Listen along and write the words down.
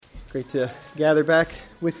Great to gather back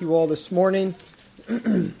with you all this morning.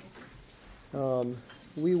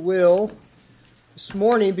 We will, this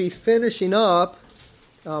morning, be finishing up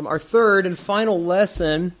our third and final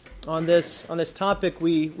lesson on this topic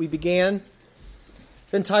we began.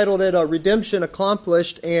 Entitled it Redemption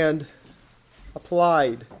Accomplished and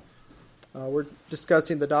Applied. We're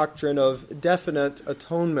discussing the doctrine of definite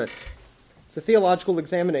atonement. It's a theological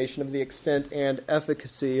examination of the extent and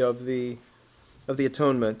efficacy of the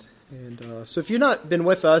atonement. And so if you've not been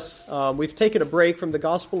with us, we've taken a break from the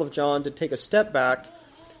Gospel of John to take a step back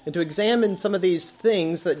and to examine some of these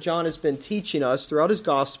things that John has been teaching us throughout his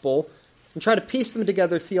Gospel and try to piece them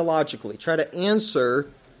together theologically, try to answer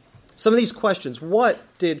some of these questions. What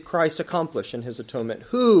did Christ accomplish in his atonement?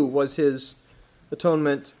 Who was his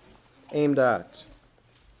atonement aimed at?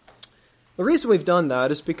 The reason we've done that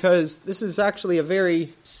is because this is actually a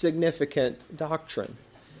very significant doctrine.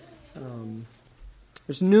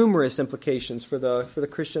 There's numerous implications for the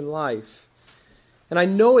Christian life. And I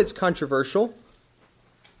know it's controversial,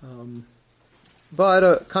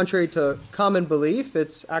 but contrary to common belief,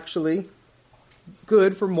 it's actually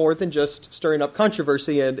good for more than just stirring up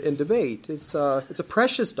controversy and debate. It's a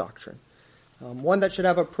precious doctrine, one that should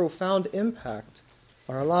have a profound impact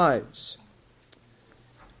on our lives.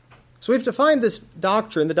 So we've defined this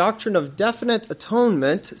doctrine, the doctrine of definite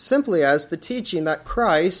atonement, simply as the teaching that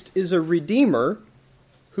Christ is a redeemer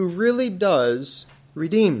who really does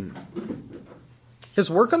redeem. His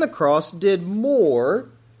work on the cross did more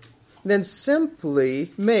than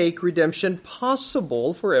simply make redemption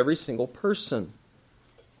possible for every single person.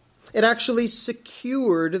 It actually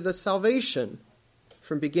secured the salvation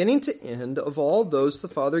from beginning to end of all those the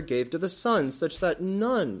Father gave to the Son, such that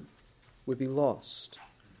none would be lost.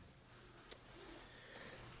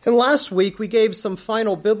 And last week we gave some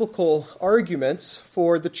final biblical arguments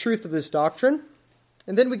for the truth of this doctrine.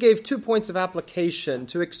 And then we gave 2 points of application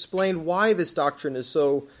to explain why this doctrine is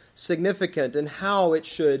so significant and how it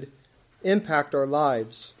should impact our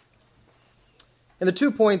lives. And the 2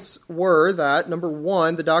 points were that, number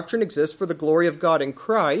one, the doctrine exists for the glory of God in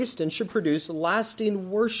Christ and should produce lasting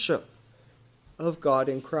worship of God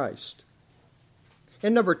in Christ.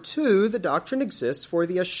 And number two, the doctrine exists for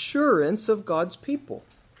the assurance of God's people.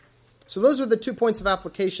 So those are the 2 points of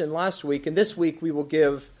application last week, and this week we will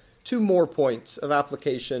give 2 more points of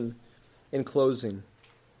application in closing.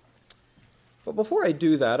 But before I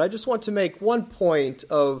do that, I just want to make 1 point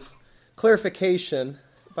of clarification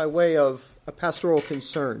by way of a pastoral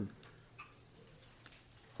concern.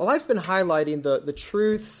 While I've been highlighting the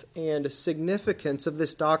truth and significance of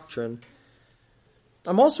this doctrine,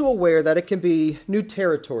 I'm also aware that it can be new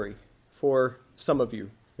territory for some of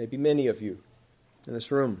you, maybe many of you in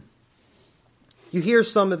this room. You hear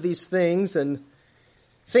some of these things and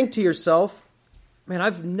think to yourself, man,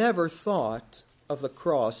 I've never thought of the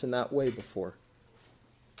cross in that way before.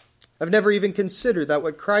 I've never even considered that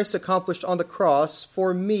what Christ accomplished on the cross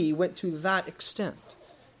for me went to that extent.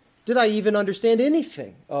 Did I even understand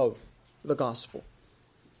anything of the gospel?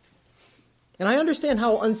 And I understand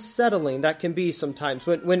how unsettling that can be sometimes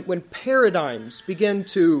when paradigms begin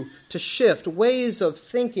to shift, ways of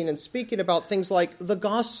thinking and speaking about things like the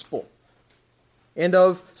gospel and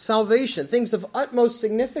of salvation, things of utmost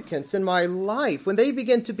significance in my life. When they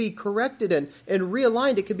begin to be corrected and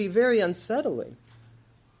realigned, it can be very unsettling.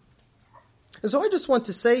 And so I just want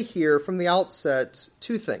to say here from the outset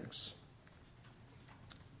 2 things.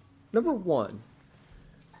 Number one,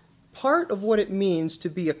 part of what it means to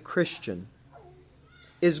be a Christian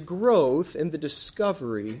is growth in the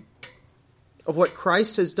discovery of what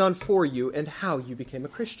Christ has done for you and how you became a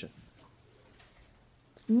Christian.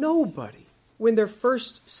 Nobody, when they're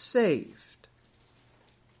first saved,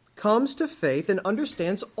 comes to faith and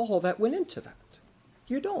understands all that went into that.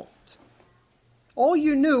 You don't. All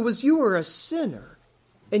you knew was you were a sinner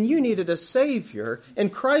and you needed a Savior,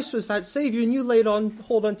 and Christ was that Savior, and you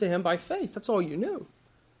hold on to Him by faith. That's all you knew.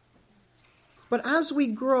 But as we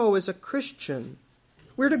grow as a Christian,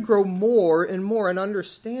 we're to grow more and more in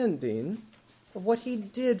understanding of what He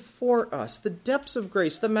did for us, the depths of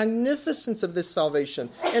grace, the magnificence of this salvation,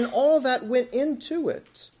 and all that went into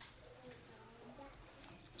it.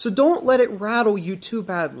 So don't let it rattle you too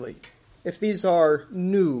badly if these are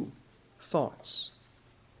new thoughts.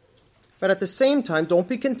 But at the same time, don't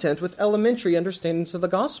be content with elementary understandings of the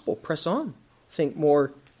gospel. Press on. Think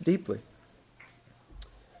more deeply.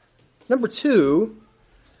 Number two,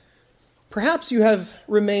 perhaps you have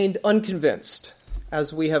remained unconvinced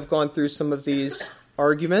as we have gone through some of these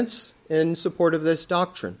arguments in support of this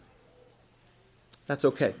doctrine. That's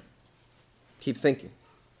okay. Keep thinking.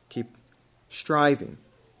 Keep striving.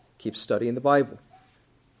 Keep studying the Bible.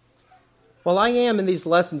 While I am in these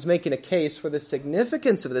lessons making a case for the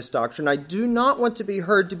significance of this doctrine, I do not want to be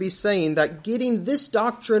heard to be saying that getting this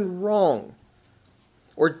doctrine wrong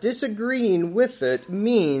or disagreeing with it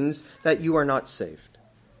means that you are not saved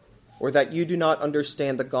or that you do not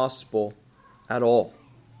understand the gospel at all.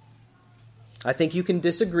 I think you can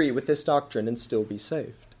disagree with this doctrine and still be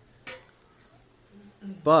saved.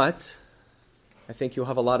 But I think you'll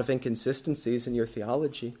have a lot of inconsistencies in your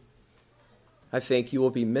theology. I think you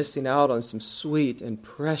will be missing out on some sweet and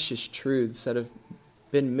precious truths that have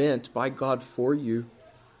been meant by God for you.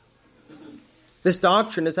 This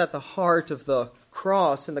doctrine is at the heart of the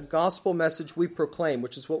cross and the gospel message we proclaim,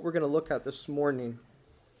 which is what we're going to look at this morning.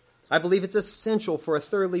 I believe it's essential for a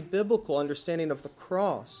thoroughly biblical understanding of the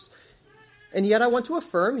cross. And yet I want to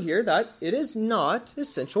affirm here that it is not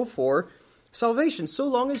essential for salvation, so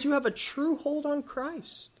long as you have a true hold on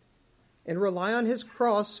Christ and rely on his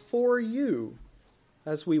cross for you,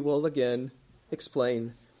 as we will again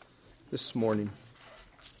explain this morning.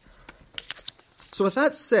 So with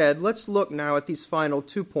that said, let's look now at these final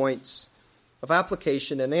 2 points of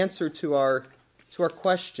application and answer to our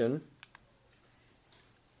question,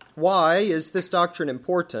 why is this doctrine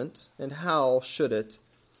important and how should it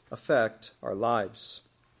affect our lives?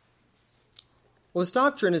 Well, this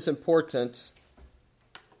doctrine is important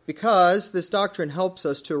because this doctrine helps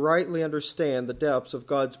us to rightly understand the depths of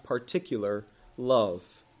God's particular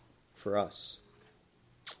love for us.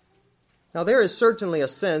 Now, there is certainly a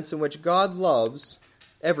sense in which God loves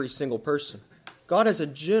every single person. God has a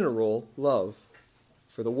general love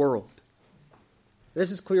for the world.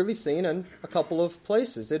 This is clearly seen in a couple of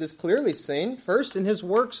places. It is clearly seen, first, in his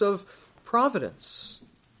works of providence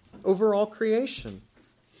over all creation.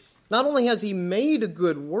 Not only has he made a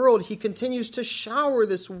good world, he continues to shower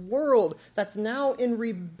this world that's now in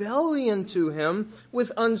rebellion to him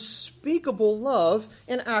with unspeakable love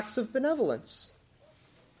and acts of benevolence.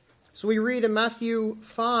 So we read in Matthew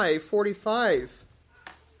 5:45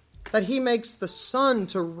 that he makes the sun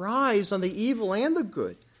to rise on the evil and the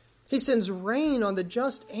good. He sends rain on the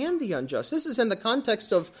just and the unjust. This is in the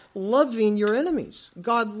context of loving your enemies.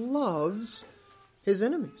 God loves his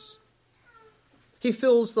enemies. He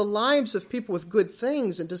fills the lives of people with good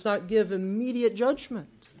things and does not give immediate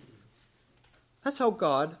judgment. That's how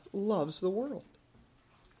God loves the world.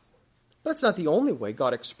 But it's not the only way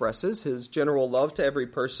God expresses his general love to every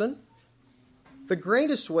person. The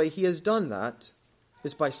greatest way he has done that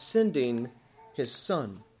is by sending his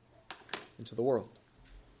Son into the world.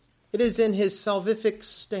 It is in his salvific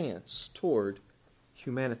stance toward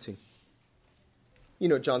humanity. You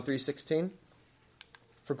know John 3:16.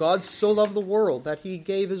 For God so loved the world that he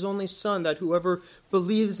gave his only Son, that whoever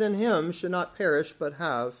believes in him should not perish but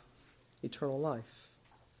have eternal life.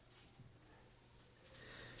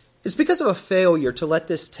 It's because of a failure to let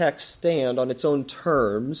this text stand on its own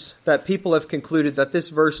terms that people have concluded that this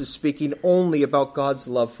verse is speaking only about God's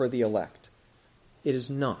love for the elect. It is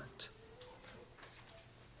not.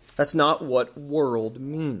 That's not what world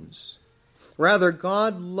means. Rather,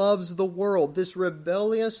 God loves the world, this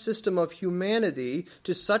rebellious system of humanity,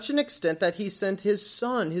 to such an extent that he sent his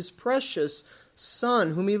Son, his precious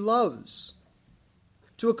Son, whom he loves,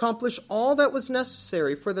 to accomplish all that was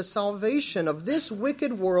necessary for the salvation of this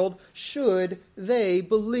wicked world should they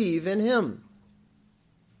believe in him.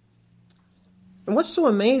 And what's so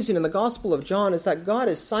amazing in the Gospel of John is that God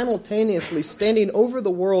is simultaneously standing over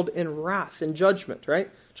the world in wrath and judgment,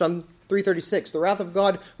 right? John 3:36, the wrath of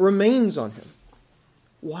God remains on him,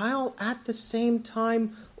 while at the same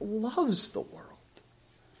time loves the world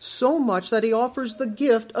so much that he offers the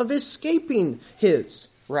gift of escaping his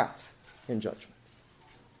wrath and judgment.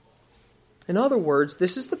 In other words,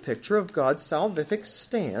 this is the picture of God's salvific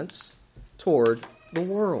stance toward the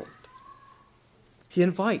world. He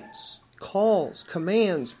invites, calls,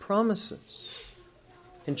 commands, promises.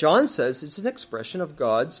 And John says it's an expression of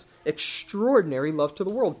God's extraordinary love to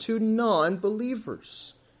the world, to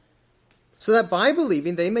non-believers, so that by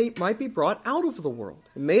believing they might be brought out of the world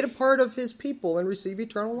and made a part of his people and receive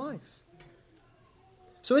eternal life.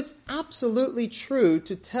 So it's absolutely true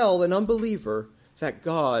to tell an unbeliever that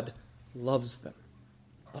God loves them.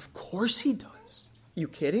 Of course he does. You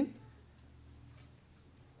kidding?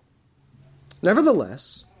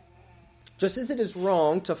 Nevertheless, just as it is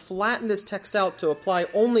wrong to flatten this text out to apply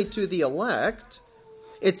only to the elect,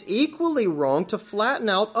 it's equally wrong to flatten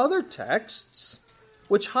out other texts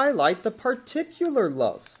which highlight the particular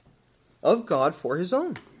love of God for his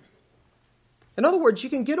own. In other words, you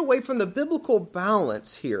can get away from the biblical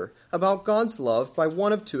balance here about God's love by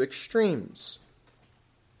one of two extremes.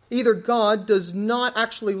 Either God does not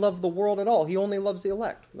actually love the world at all, he only loves the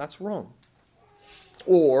elect. That's wrong.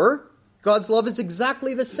 Or God's love is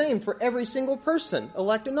exactly the same for every single person,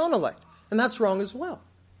 elect and non-elect. And that's wrong as well.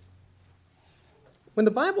 When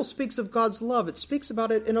the Bible speaks of God's love, it speaks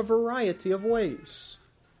about it in a variety of ways.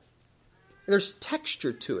 There's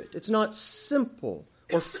texture to it. It's not simple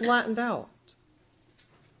or flattened out.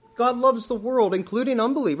 God loves the world, including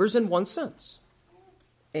unbelievers, in one sense.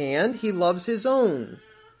 And he loves his own,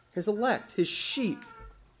 his elect, his sheep,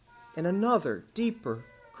 in another, deeper,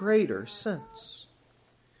 greater sense.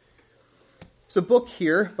 There's a book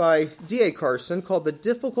here by D.A. Carson called The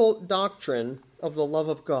Difficult Doctrine of the Love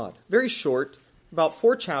of God. Very short, about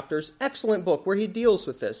 4 chapters. Excellent book where he deals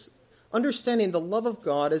with this. Understanding the love of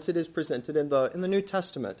God as it is presented in the New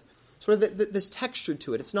Testament. Sort of this texture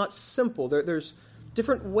to it. It's not simple. There's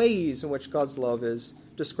different ways in which God's love is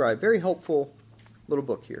described. Very helpful little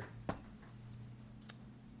book here.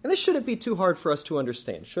 And this shouldn't be too hard for us to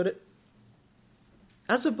understand, should it?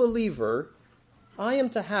 As a believer, I am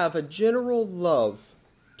to have a general love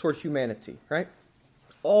toward humanity, right?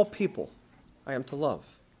 All people I am to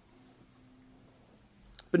love.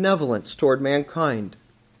 Benevolence toward mankind.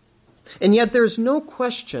 And yet there's no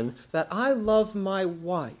question that I love my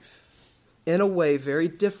wife in a way very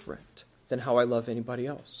different than how I love anybody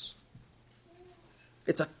else.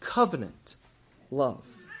 It's a covenant love.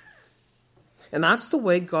 And that's the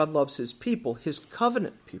way God loves his people, his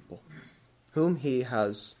covenant people, whom he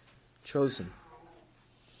has chosen.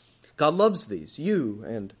 God loves these, you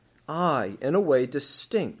and I, in a way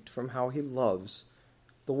distinct from how he loves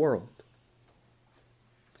the world.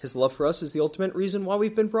 His love for us is the ultimate reason why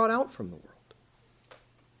we've been brought out from the world.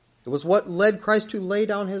 It was what led Christ to lay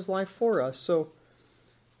down his life for us. So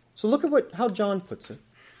look at how John puts it.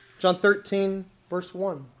 John 13, verse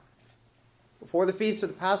 1. Before the feast of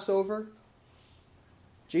the Passover,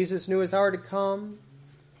 Jesus knew his hour to come,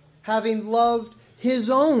 having loved his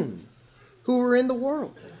own who were in the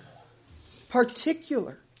world.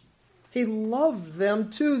 Particular. He loved them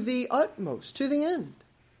to the utmost, to the end.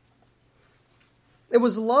 It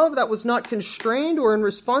was love that was not constrained or in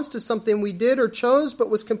response to something we did or chose, but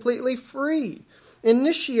was completely free,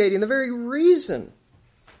 initiating the very reason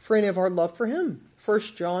for any of our love for him. 1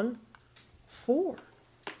 John 4.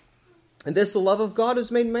 And this, the love of God,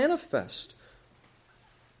 is made manifest,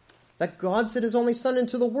 that God sent his only Son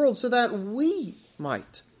into the world so that we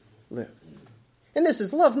might live. And this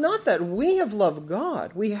is love, not that we have loved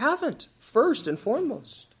God. We haven't, first and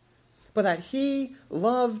foremost. But that he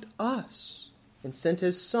loved us and sent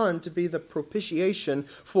his Son to be the propitiation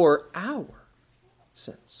for our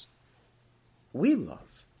sins. We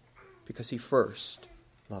love because he first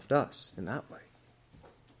loved us in that way.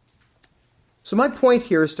 So my point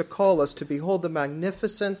here is to call us to behold the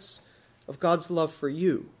magnificence of God's love for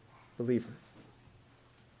you, believer.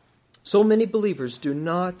 So many believers do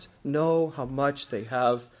not know how much they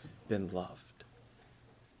have been loved.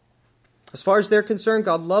 As far as they're concerned,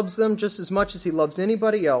 God loves them just as much as he loves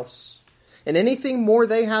anybody else. And anything more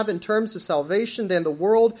they have in terms of salvation than the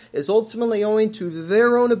world is ultimately owing to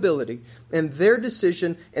their own ability and their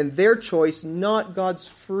decision and their choice, not God's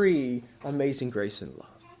free, amazing grace and love.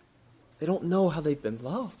 They don't know how they've been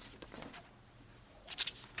loved.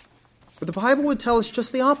 But the Bible would tell us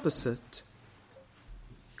just the opposite.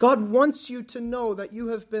 God wants you to know that you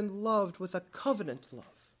have been loved with a covenant love.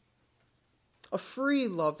 A free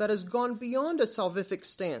love that has gone beyond a salvific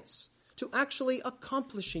stance to actually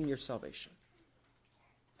accomplishing your salvation.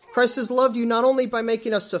 Christ has loved you not only by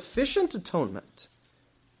making a sufficient atonement,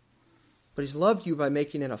 but he's loved you by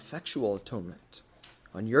making an effectual atonement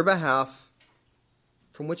on your behalf,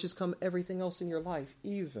 from which has come everything else in your life,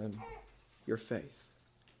 even your faith.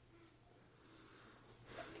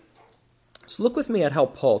 So look with me at how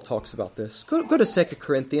Paul talks about this. Go to 2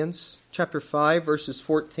 Corinthians chapter 5, verses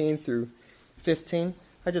 14 through 15.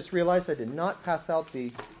 I just realized I did not pass out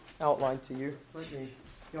the outline to you.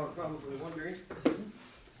 Y'all are probably wondering, is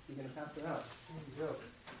he going to pass it out? Here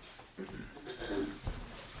you go.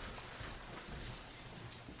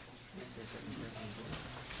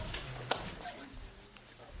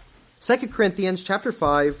 2 Corinthians chapter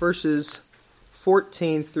 5, verses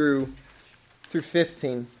 14 through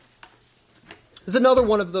 15. This is another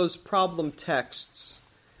one of those problem texts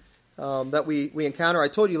that we encounter. I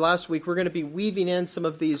told you last week we're going to be weaving in some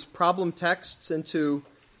of these problem texts into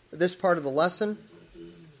this part of the lesson.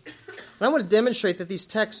 And I want to demonstrate that these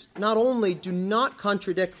texts not only do not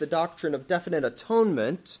contradict the doctrine of definite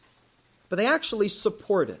atonement, but they actually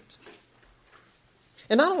support it.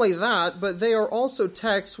 And not only that, but they are also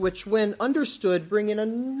texts which, when understood, bring an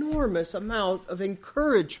enormous amount of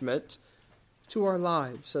encouragement to our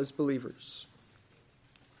lives as believers.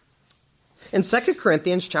 And 2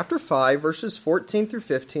 Corinthians chapter 5, verses 14 through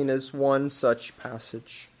 15 is one such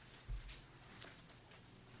passage.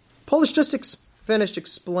 Paul has just finished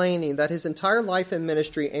explaining that his entire life and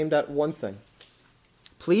ministry aimed at one thing: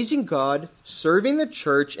 pleasing God, serving the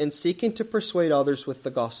church, and seeking to persuade others with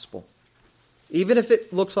the gospel, even if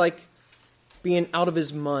it looks like being out of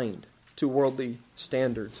his mind to worldly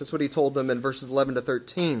standards. That's what he told them in verses 11 to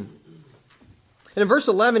 13. And in verse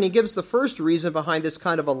 11, he gives the first reason behind this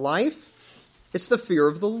kind of a life. It's the fear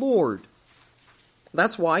of the Lord.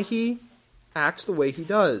 That's why he acts the way he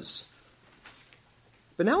does.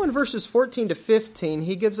 But now in verses 14 to 15,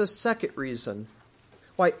 he gives a second reason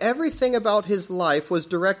why everything about his life was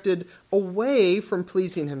directed away from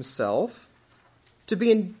pleasing himself to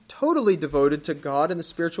being totally devoted to God and the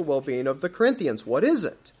spiritual well-being of the Corinthians. What is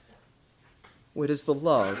it? Well, it is the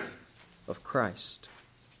love of Christ.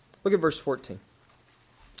 Look at verse 14.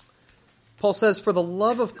 Paul says, "For the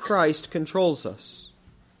love of Christ controls us,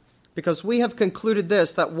 because we have concluded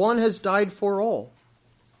this, that one has died for all,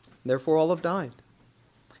 and therefore all have died.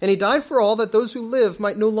 And he died for all, that those who live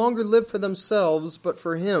might no longer live for themselves, but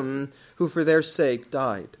for him who for their sake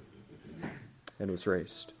died and was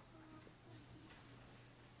raised."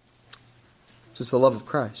 This is the love of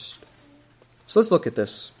Christ. So let's look at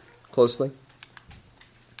this closely.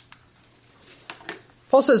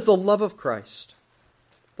 Paul says the love of Christ.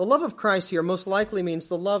 The love of Christ here most likely means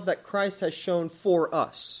the love that Christ has shown for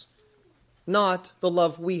us, not the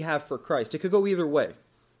love we have for Christ. It could go either way.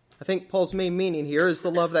 I think Paul's main meaning here is the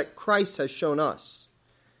love that Christ has shown us.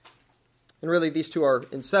 And really these two are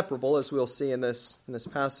inseparable, as we'll see in this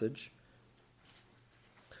passage.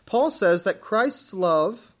 Paul says that Christ's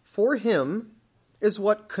love for him is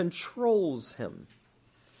what controls him.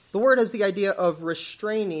 The word has the idea of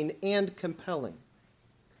restraining and compelling.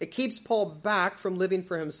 It keeps Paul back from living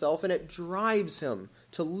for himself, and it drives him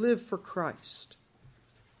to live for Christ.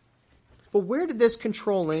 But where did this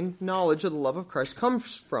controlling knowledge of the love of Christ come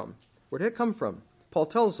from? Where did it come from? Paul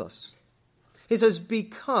tells us. He says,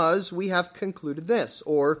 "Because we have concluded this,"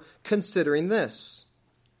 or considering this.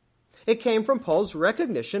 It came from Paul's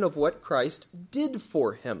recognition of what Christ did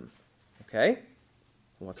for him. Okay?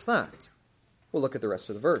 What's that? We'll look at the rest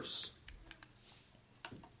of the verse.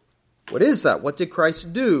 What is that? What did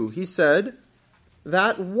Christ do? He said,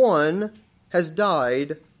 "That one has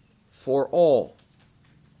died for all."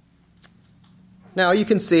 Now, you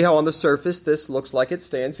can see how on the surface this looks like it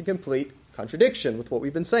stands in complete contradiction with what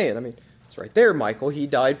we've been saying. I mean, it's right there, Michael. He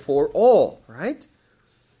died for all, right?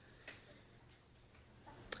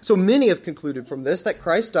 So many have concluded from this that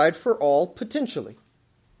Christ died for all potentially,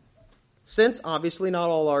 since obviously not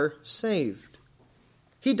all are saved.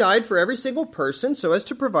 He died for every single person so as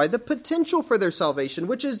to provide the potential for their salvation,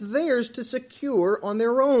 which is theirs to secure on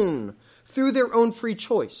their own, through their own free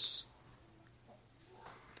choice.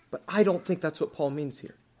 But I don't think that's what Paul means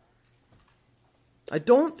here. I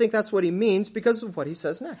don't think that's what he means because of what he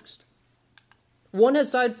says next. One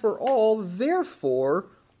has died for all, therefore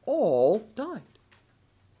all died.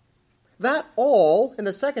 That all in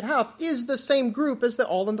the second half is the same group as the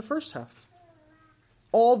all in the first half.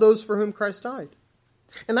 All those for whom Christ died.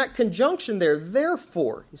 And that conjunction there,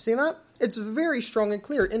 therefore, you see that? It's very strong and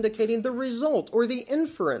clear, indicating the result or the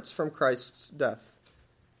inference from Christ's death.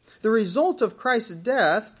 The result of Christ's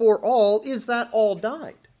death for all is that all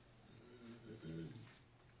died.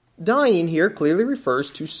 Dying here clearly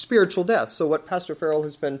refers to spiritual death. So what Pastor Farrell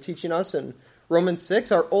has been teaching us in Romans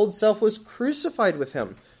 6, our old self was crucified with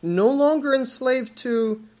him, no longer enslaved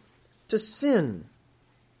to sin.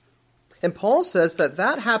 And Paul says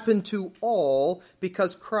that happened to all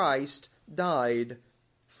because Christ died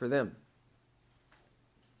for them.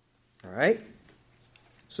 All right?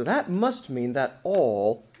 So that must mean that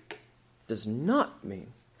all does not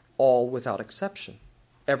mean all without exception.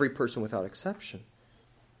 Every person without exception.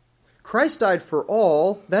 Christ died for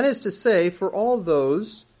all, that is to say, for all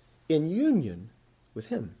those in union with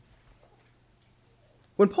him.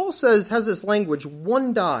 When Paul has this language,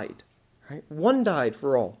 one died, right? One died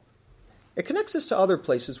for all. It connects us to other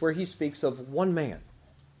places where he speaks of one man.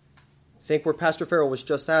 Think where Pastor Farrell was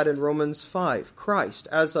just at in Romans 5. Christ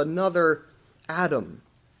as another Adam.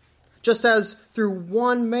 Just as through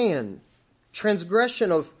one man,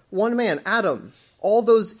 transgression of one man, Adam, all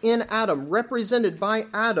those in Adam, represented by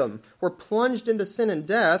Adam, were plunged into sin and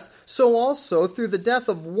death, so also through the death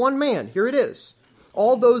of one man, here it is,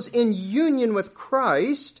 all those in union with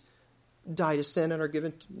Christ die to sin and are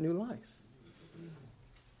given new life.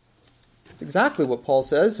 That's exactly what Paul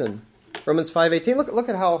says in Romans 5:18. Look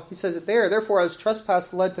at how he says it there. Therefore, as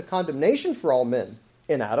trespass led to condemnation for all men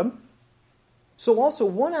in Adam, so also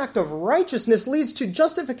one act of righteousness leads to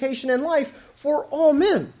justification in life for all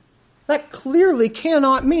men. That clearly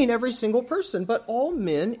cannot mean every single person, but all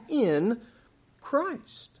men in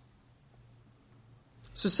Christ.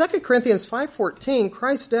 So 2 Corinthians 5:14,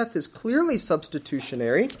 Christ's death is clearly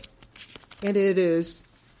substitutionary, and it is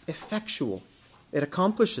effectual. It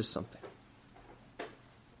accomplishes something.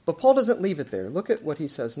 But Paul doesn't leave it there. Look at what he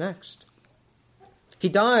says next. He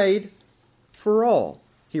died for all.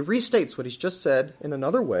 He restates what he's just said in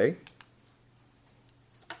another way.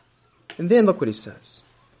 And then look what he says.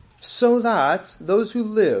 So that those who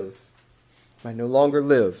live might no longer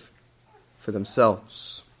live for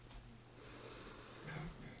themselves.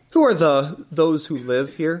 Who are those who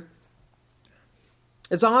live here?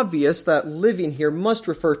 It's obvious that living here must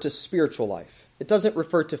refer to spiritual life. It doesn't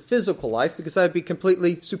refer to physical life because that would be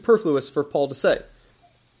completely superfluous for Paul to say.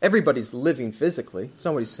 Everybody's living physically. That's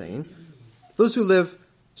not what he's saying. Those who live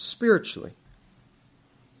spiritually.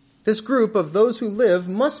 This group of those who live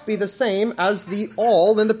must be the same as the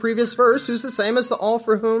all in the previous verse, who's the same as the all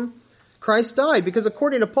for whom Christ died. Because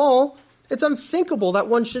according to Paul, it's unthinkable that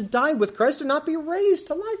one should die with Christ and not be raised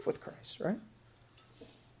to life with Christ, right?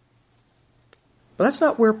 But that's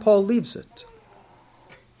not where Paul leaves it.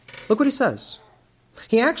 Look what he says.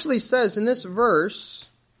 He actually says in this verse,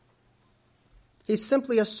 he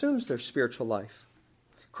simply assumes their spiritual life.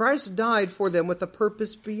 Christ died for them with a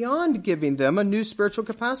purpose beyond giving them a new spiritual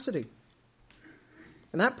capacity.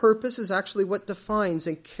 And that purpose is actually what defines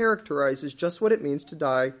and characterizes just what it means to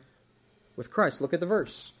die with Christ. Look at the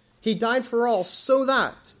verse. He died for all so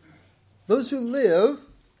that those who live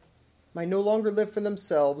might no longer live for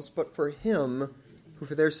themselves, but for him who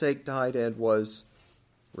for their sake died and was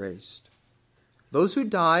raised. Those who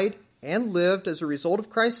died and lived as a result of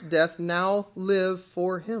Christ's death now live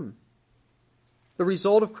for him. The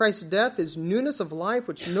result of Christ's death is newness of life,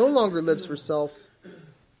 which no longer lives for self,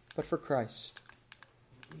 but for Christ.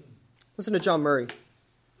 Listen to John Murray.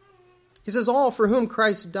 He says, all for whom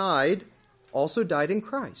Christ died also died in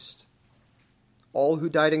Christ. All who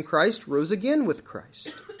died in Christ rose again with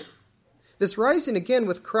Christ. This rising again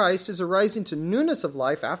with Christ is a rising to newness of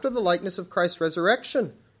life after the likeness of Christ's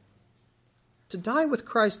resurrection. To die with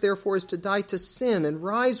Christ, therefore, is to die to sin and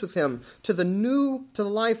rise with him to the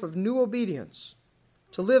life of new obedience.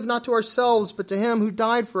 To live not to ourselves, but to him who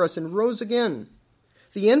died for us and rose again.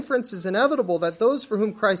 The inference is inevitable that those for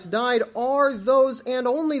whom Christ died are those and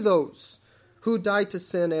only those who died to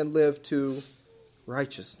sin and live to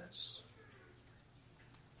righteousness.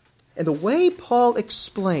 And the way Paul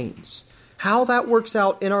explains how that works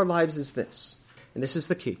out in our lives is this, and this is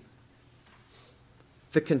the key.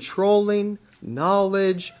 The controlling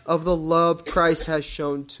knowledge of the love Christ has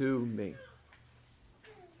shown to me.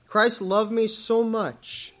 Christ loved me so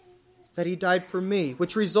much that he died for me,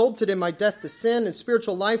 which resulted in my death to sin and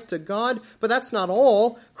spiritual life to God. But that's not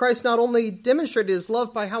all. Christ not only demonstrated his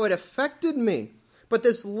love by how it affected me, but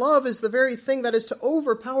this love is the very thing that is to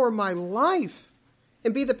overpower my life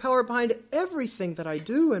and be the power behind everything that I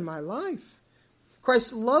do in my life.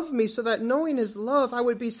 Christ loved me so that knowing his love, I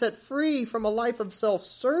would be set free from a life of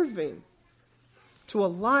self-serving to a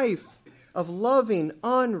life of loving,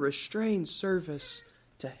 unrestrained service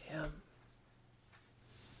to him.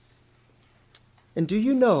 And do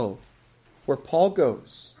you know where Paul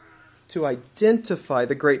goes to identify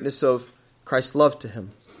the greatness of Christ's love to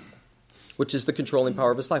him, which is the controlling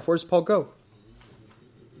power of his life? Where does Paul go?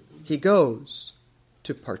 He goes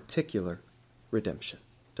to particular redemption,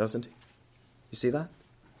 doesn't he? You see that?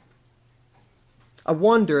 I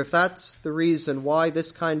wonder if that's the reason why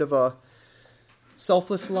this kind of a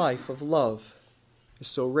selfless life of love is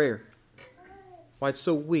so rare. Why it's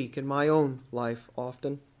so weak in my own life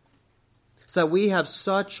often. It's that we have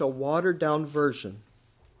such a watered-down version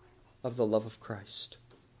of the love of Christ.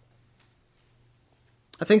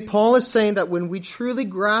 I think Paul is saying that when we truly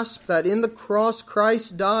grasp that in the cross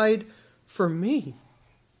Christ died for me,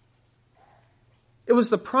 it was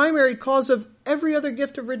the primary cause of every other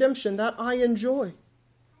gift of redemption that I enjoy.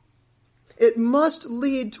 It must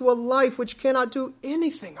lead to a life which cannot do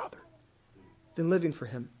anything other than living for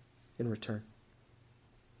him in return.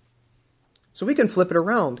 So we can flip it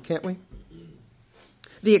around, can't we?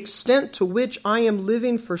 The extent to which I am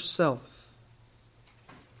living for self.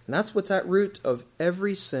 And that's what's at root of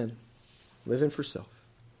every sin, living for self.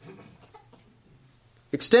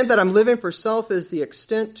 The extent that I'm living for self is the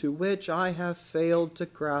extent to which I have failed to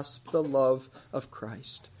grasp the love of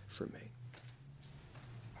Christ for me.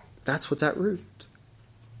 That's what's at root.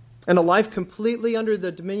 And a life completely under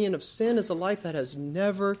the dominion of sin is a life that has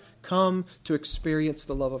never come to experience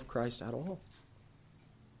the love of Christ at all.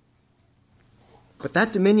 But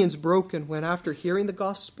that dominion's broken when, after hearing the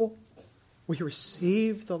gospel, we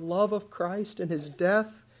receive the love of Christ and his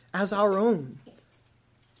death as our own.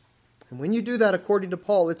 And when you do that, according to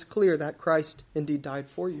Paul, it's clear that Christ indeed died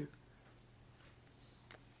for you.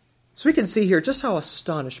 So we can see here just how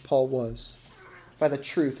astonished Paul was by the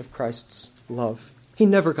truth of Christ's love. He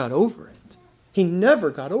never got over it. He never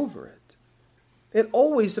got over it. It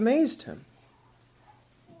always amazed him.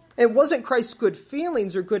 It wasn't Christ's good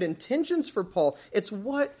feelings or good intentions for Paul. It's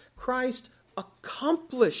what Christ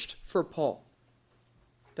accomplished for Paul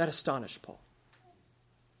that astonished Paul.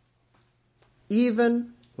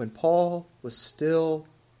 Even when Paul was still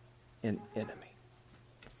an enemy.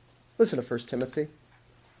 Listen to 1 Timothy.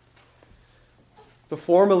 "Though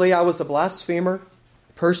formerly I was a blasphemer,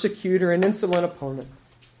 persecutor, and insolent opponent,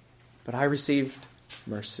 but I received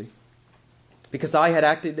mercy, because I had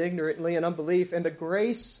acted ignorantly in unbelief, and the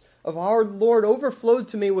grace of our Lord overflowed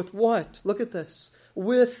to me with" what? Look at this.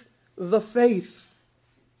 "With the faith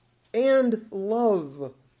and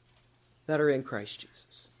love that are in Christ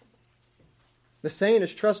Jesus." The saying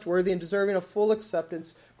is trustworthy and deserving of full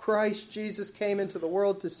acceptance. Christ Jesus came into the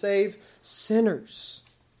world to save sinners,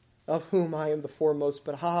 of whom I am the foremost,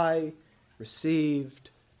 but I received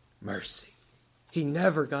mercy. He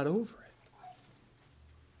never got over it.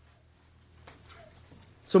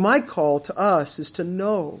 So my call to us is to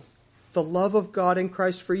know the love of God in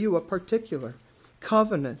Christ for you, a particular,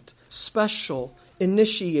 covenant, special,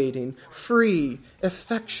 initiating, free,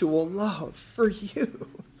 effectual love for you.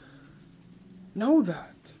 Know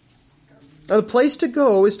that. Now, the place to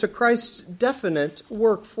go is to Christ's definite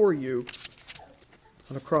work for you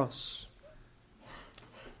on a cross.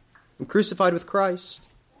 I'm crucified with Christ.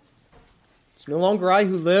 It's no longer I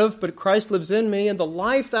who live, but Christ lives in me, and the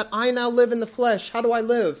life that I now live in the flesh. How do I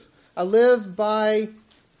live? I live by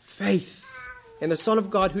faith in the Son of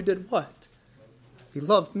God who did what? He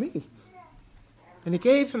loved me. And he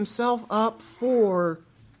gave himself up for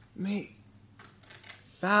me.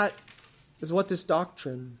 That is what this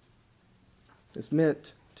doctrine is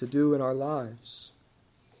meant to do in our lives.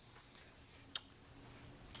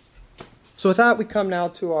 So with that, we come now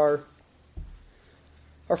to our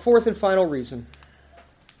fourth and final reason.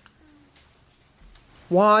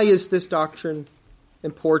 Why is this doctrine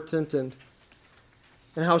important, and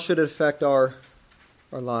how should it affect our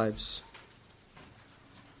lives?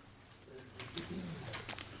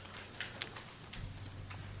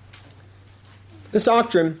 This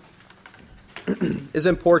doctrine is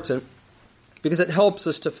important because it helps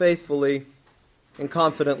us to faithfully and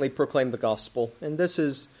confidently proclaim the gospel. And this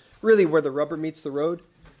is really where the rubber meets the road.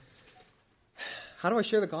 How do I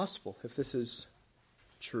share the gospel if this is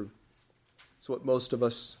true? That's what most of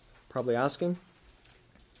us are probably asking.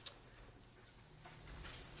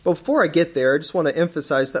 But before I get there, I just want to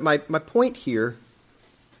emphasize that my point here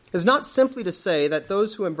is not simply to say that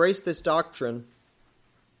those who embrace this doctrine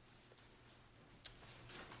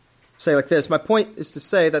say like this. My point is to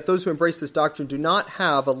say that those who embrace this doctrine do not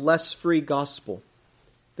have a less free gospel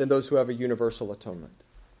than those who have a universal atonement.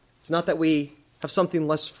 It's not that we have something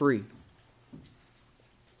less free.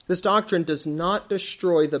 This doctrine does not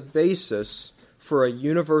destroy the basis for a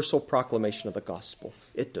universal proclamation of the gospel.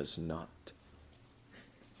 It does not.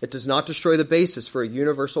 It does not destroy the basis for a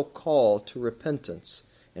universal call to repentance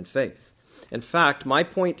and faith. In fact, my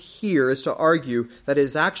point here is to argue that it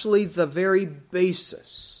is actually the very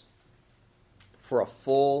basis for a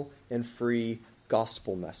full and free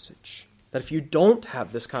gospel message. That if you don't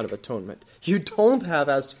have this kind of atonement, you don't have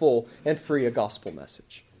as full and free a gospel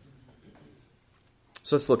message.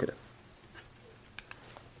 So let's look at it.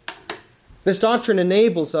 This doctrine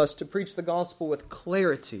enables us to preach the gospel with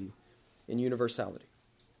clarity and universality.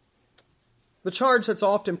 The charge that's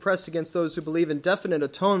often pressed against those who believe in definite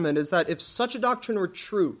atonement is that if such a doctrine were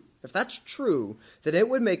true, if that's true, then it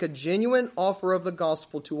would make a genuine offer of the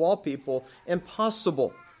gospel to all people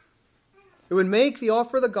impossible. It would make the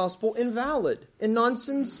offer of the gospel invalid and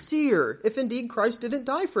non-sincere if indeed Christ didn't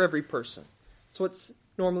die for every person. That's what's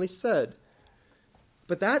normally said.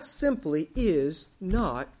 But that simply is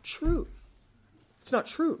not true. It's not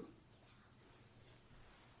true.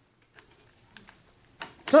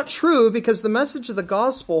 It's not true because the message of the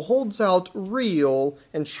gospel holds out real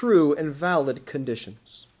and true and valid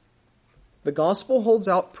conditions. The gospel holds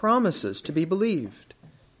out promises to be believed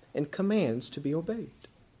and commands to be obeyed.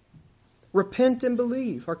 Repent and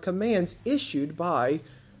believe are commands issued by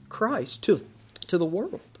Christ to the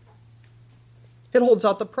world. It holds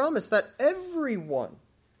out the promise that everyone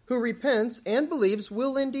who repents and believes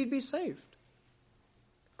will indeed be saved.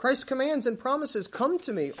 Christ's commands and promises, "Come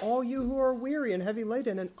to me, all you who are weary and heavy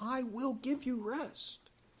laden, and I will give you rest."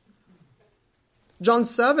 John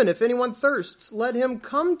 7, if anyone thirsts, let him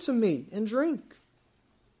come to me and drink.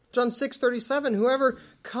 John 6:37, whoever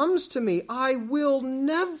comes to me, I will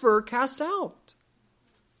never cast out.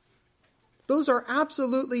 Those are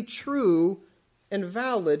absolutely true and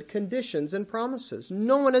valid conditions and promises.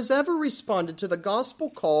 No one has ever responded to the gospel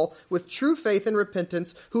call with true faith and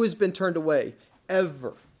repentance who has been turned away.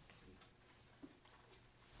 Ever.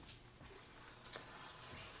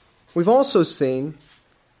 We've also seen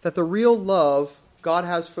that the real love God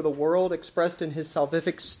has for the world, expressed in his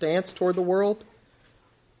salvific stance toward the world,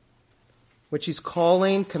 which he's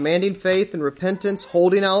calling, commanding faith and repentance,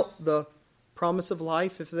 holding out the promise of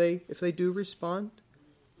life if they do respond.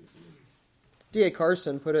 D.A.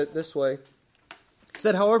 Carson put it this way. He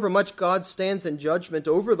said, however much God stands in judgment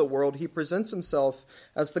over the world, he presents himself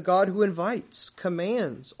as the God who invites,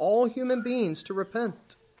 commands all human beings to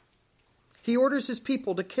repent. He orders his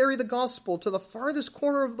people to carry the gospel to the farthest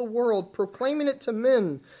corner of the world, proclaiming it to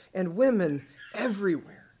men and women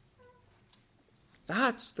everywhere.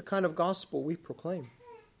 That's the kind of gospel we proclaim.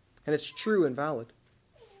 And it's true and valid.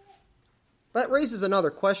 That raises another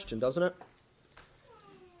question, doesn't it?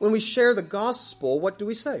 When we share the gospel, what do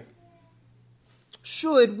we say?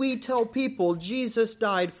 Should we tell people Jesus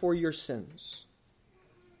died for your sins?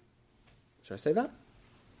 Should I say that?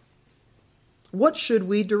 What should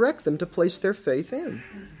we direct them to place their faith in?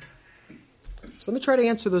 So let me try to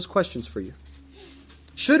answer those questions for you.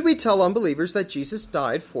 Should we tell unbelievers that Jesus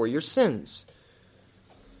died for your sins?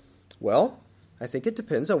 Well, I think it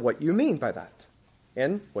depends on what you mean by that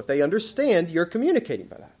and what they understand you're communicating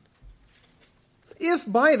by that. If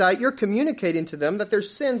by that you're communicating to them that their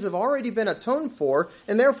sins have already been atoned for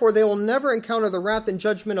and therefore they will never encounter the wrath and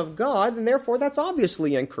judgment of God, then therefore that's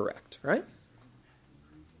obviously incorrect, right?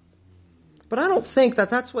 But I don't think that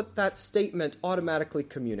that's what that statement automatically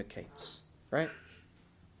communicates, right?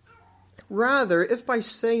 Rather, if by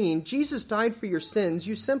saying Jesus died for your sins,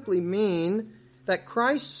 you simply mean that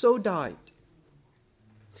Christ so died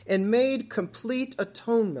and made complete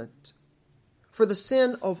atonement for the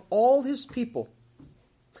sin of all his people,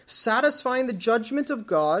 satisfying the judgment of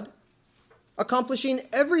God, accomplishing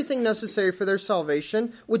everything necessary for their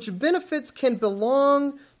salvation, which benefits can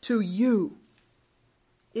belong to you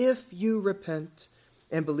if you repent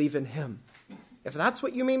and believe in him. If that's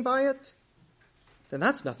what you mean by it, then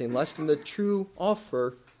that's nothing less than the true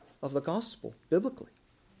offer of the gospel, biblically.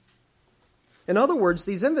 In other words,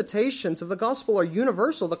 these invitations of the gospel are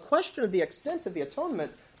universal. The question of the extent of the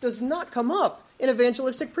atonement does not come up in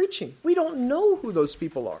evangelistic preaching. We don't know who those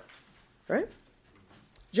people are, right?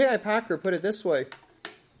 J.I. Packer put it this way.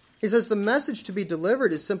 He says, the message to be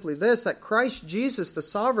delivered is simply this, that Christ Jesus, the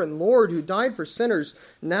sovereign Lord who died for sinners,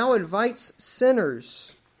 now invites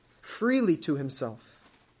sinners freely to himself.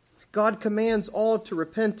 God commands all to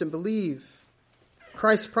repent and believe.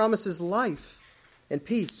 Christ promises life and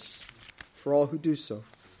peace for all who do so.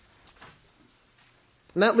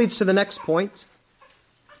 And that leads to the next point.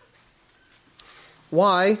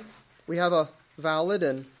 Why we have a valid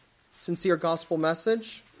and sincere gospel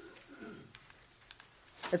message.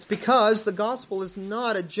 It's because the gospel is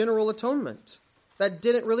not a general atonement that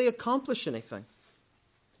didn't really accomplish anything.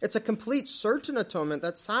 It's a complete, certain atonement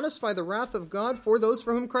that satisfies the wrath of God for those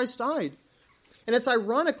for whom Christ died. And it's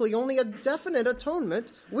ironically only a definite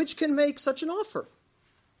atonement which can make such an offer.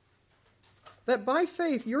 That by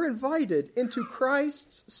faith you're invited into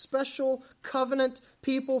Christ's special covenant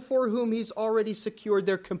people for whom he's already secured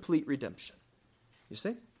their complete redemption. You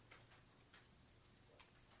see?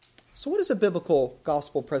 So what does a biblical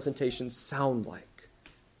gospel presentation sound like?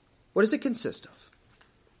 What does it consist of?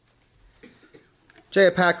 J.I.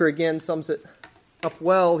 Packer again sums it up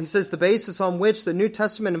well. He says the basis on which the New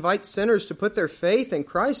Testament invites sinners to put their faith in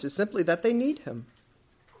Christ is simply that they need him,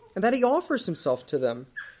 and that he offers himself to them,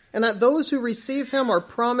 and that those who receive him are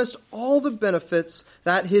promised all the benefits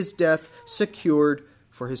that his death secured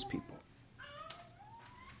for his people.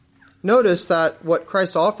 Notice that what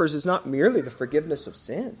Christ offers is not merely the forgiveness of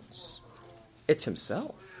sins. It's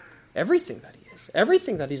himself. Everything that he is.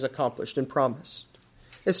 Everything that he's accomplished and promised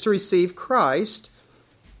is to receive Christ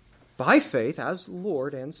by faith as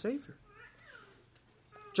Lord and Savior.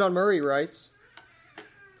 John Murray writes,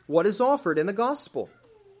 what is offered in the gospel?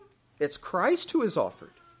 It's Christ who is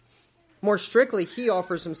offered. More strictly, he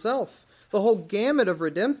offers himself. The whole gamut of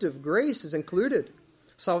redemptive grace is included.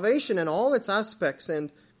 Salvation in all its aspects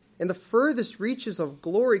and in the furthest reaches of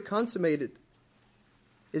glory consummated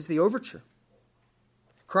is the overture.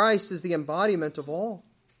 Christ is the embodiment of all.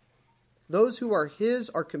 Those who are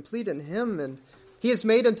his are complete in him, and he has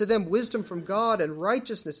made unto them wisdom from God and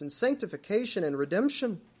righteousness and sanctification and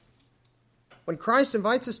redemption. When Christ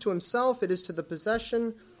invites us to himself, it is to the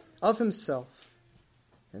possession of himself,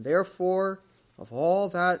 and therefore of all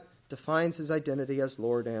that defines his identity as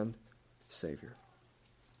Lord and Savior.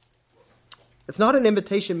 It's not an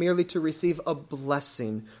invitation merely to receive a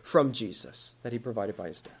blessing from Jesus that he provided by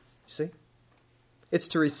his death. You see? It's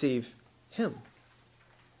to receive him.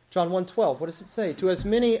 John 1:12, what does it say? To as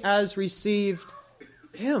many as received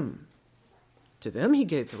him, to them he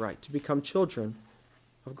gave the right to become children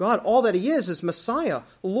of God. All that he is Messiah,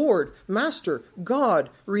 Lord, Master, God,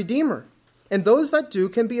 Redeemer. And those that do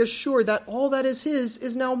can be assured that all that is his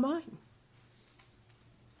is now mine.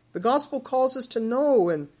 The gospel calls us to know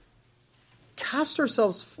and cast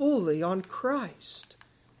ourselves fully on Christ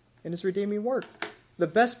and his redeeming work. The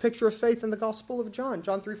best picture of faith in the Gospel of John,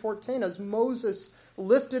 John 3:14, as Moses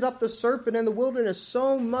lifted up the serpent in the wilderness,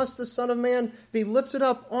 so must the Son of Man be lifted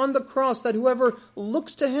up on the cross, that whoever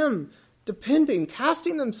looks to him, depending,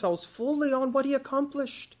 casting themselves fully on what he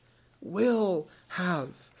accomplished, will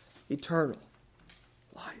have eternal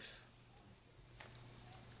life.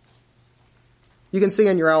 You can see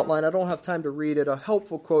in your outline, I don't have time to read it, a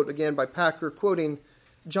helpful quote again by Packer, quoting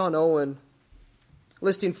John Owen,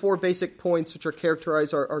 listing 4 basic points which are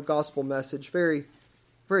characterize our gospel message. Very,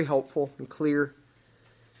 very helpful and clear.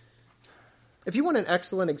 If you want an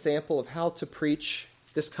excellent example of how to preach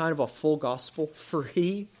this kind of a full gospel,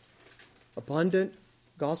 free, abundant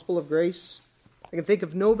gospel of grace, I can think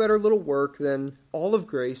of no better little work than All of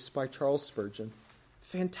Grace by Charles Spurgeon.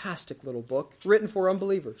 Fantastic little book, written for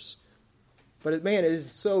unbelievers. But it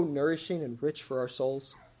is so nourishing and rich for our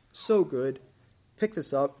souls. So good. Pick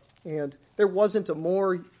this up. And there wasn't a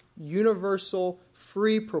more universal,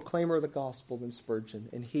 free proclaimer of the gospel than Spurgeon.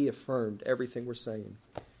 And he affirmed everything we're saying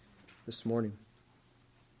this morning.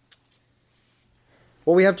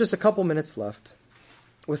 Well, we have just a couple minutes left.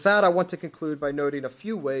 With that, I want to conclude by noting a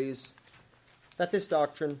few ways that this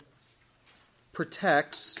doctrine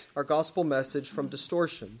protects our gospel message from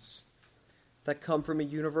distortions that come from a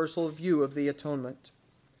universal view of the atonement.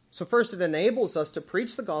 So first, it enables us to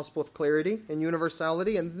preach the gospel with clarity and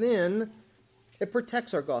universality, and then it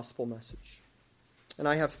protects our gospel message. And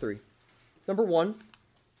I have 3. Number 1,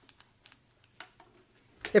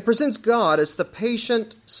 it presents God as the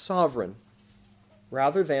patient sovereign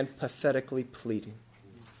rather than pathetically pleading.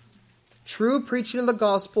 True preaching of the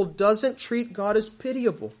gospel doesn't treat God as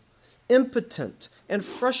pitiable, impotent, and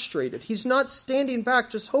frustrated. He's not standing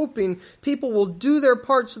back just hoping people will do their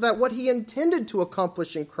part so that what he intended to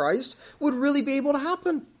accomplish in Christ would really be able to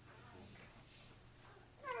happen.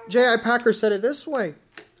 J.I. Packer said it this way: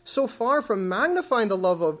 so far from magnifying the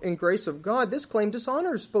love and grace of God, this claim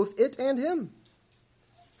dishonors both it and him.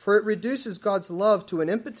 For it reduces God's love to an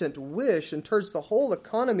impotent wish and turns the whole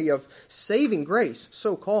economy of saving grace,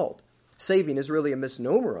 so-called, saving is really a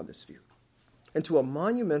misnomer on this view, into a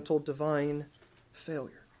monumental divine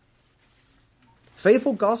failure.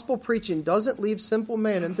 Faithful gospel preaching doesn't leave sinful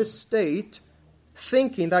man in this state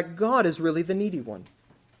thinking that God is really the needy one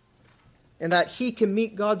and that he can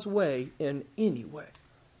meet God's way in any way.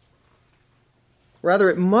 Rather,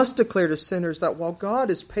 it must declare to sinners that while God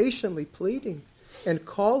is patiently pleading and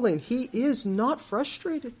calling, he is not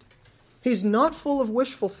frustrated. He's not full of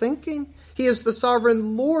wishful thinking. He is the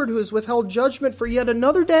sovereign Lord who has withheld judgment for yet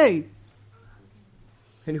another day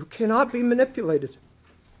and who cannot be manipulated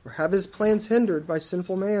or have his plans hindered by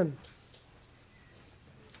sinful man.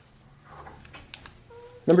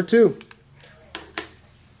 Number 2,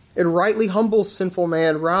 it rightly humbles sinful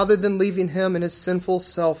man rather than leaving him in his sinful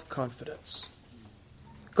self-confidence.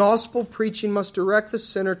 Gospel preaching must direct the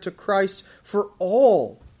sinner to Christ for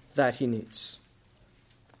all that he needs.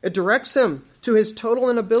 It directs him to his total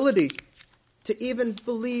inability to even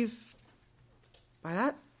believe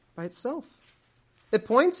by itself. It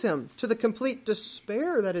points him to the complete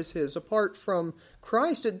despair that is his apart from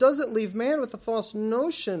Christ. It doesn't leave man with the false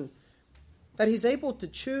notion that he's able to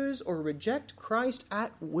choose or reject Christ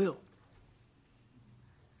at will.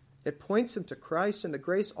 It points him to Christ and the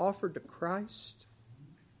grace offered to Christ,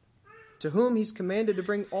 to whom he's commanded to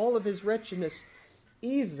bring all of his wretchedness,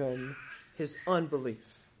 even his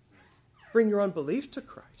unbelief. Bring your unbelief to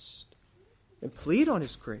Christ and plead on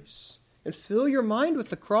his grace and fill your mind with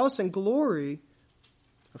the cross and glory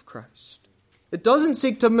of Christ. It doesn't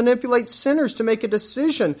seek to manipulate sinners to make a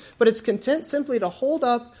decision, but it's content simply to hold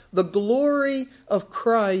up the glory of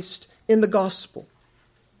Christ in the gospel,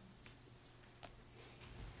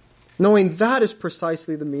 knowing that is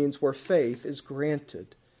precisely the means where faith is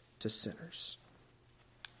granted to sinners.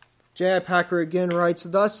 J.I. Packer again writes,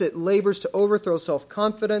 "Thus it labors to overthrow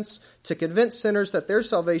self-confidence, to convince sinners that their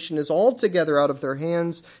salvation is altogether out of their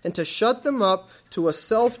hands, and to shut them up to a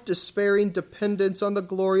self-despairing dependence on the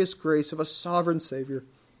glorious grace of a sovereign Savior,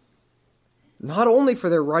 not only for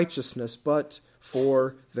their righteousness, but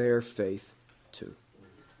for their faith too."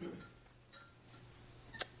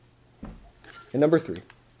 And number 3,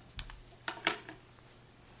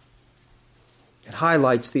 it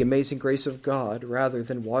highlights the amazing grace of God rather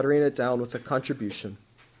than watering it down with the contribution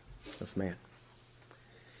of man.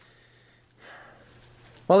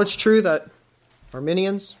 While it's true that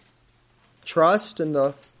Arminians trust in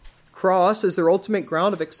the cross as their ultimate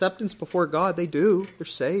ground of acceptance before God, they do. They're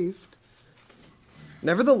saved.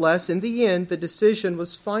 Nevertheless, in the end, the decision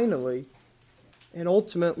was finally and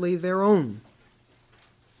ultimately their own,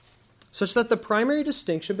 such that the primary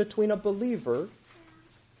distinction between a believer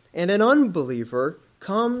and an unbeliever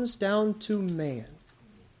comes down to man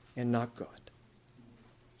and not God.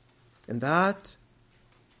 And that,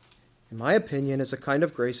 in my opinion, is a kind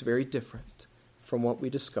of grace very different from what we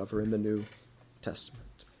discover in the New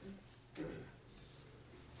Testament.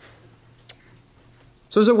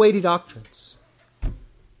 So those are weighty doctrines,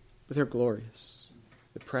 but they're glorious,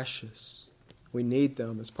 they're precious. We need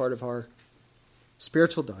them as part of our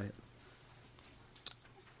spiritual diet.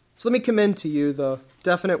 So let me commend to you the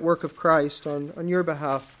definite work of Christ on your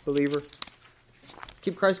behalf, believer.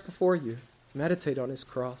 Keep Christ before you. Meditate on his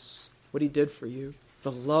cross, what he did for you,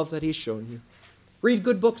 the love that he's shown you. Read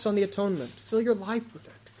good books on the Atonement. Fill your life with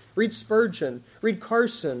it. Read Spurgeon. Read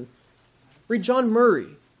Carson. Read John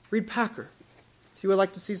Murray. Read Packer. If you would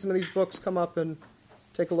like to see some of these books, come up and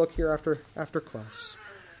take a look here after class.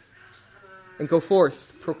 And go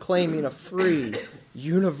forth proclaiming a free,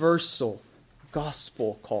 universal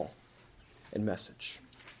gospel call and message.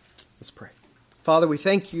 Let's pray. Father, we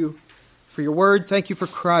thank you for your word. Thank you for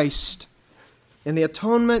Christ and the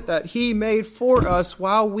atonement that he made for us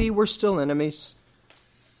while we were still enemies,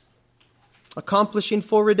 accomplishing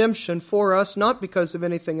full redemption for us, not because of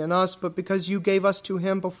anything in us, but because you gave us to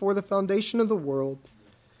him before the foundation of the world.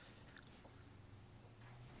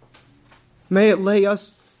 May it lay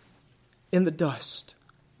us in the dust,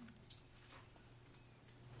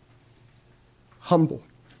 humble,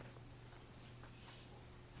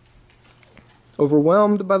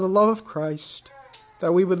 overwhelmed by the love of Christ,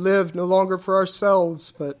 that we would live no longer for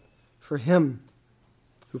ourselves, but for him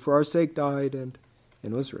who for our sake died and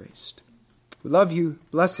was raised. We love you.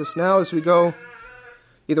 Bless us now as we go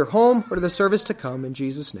either home or to the service to come. In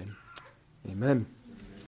Jesus' name, amen.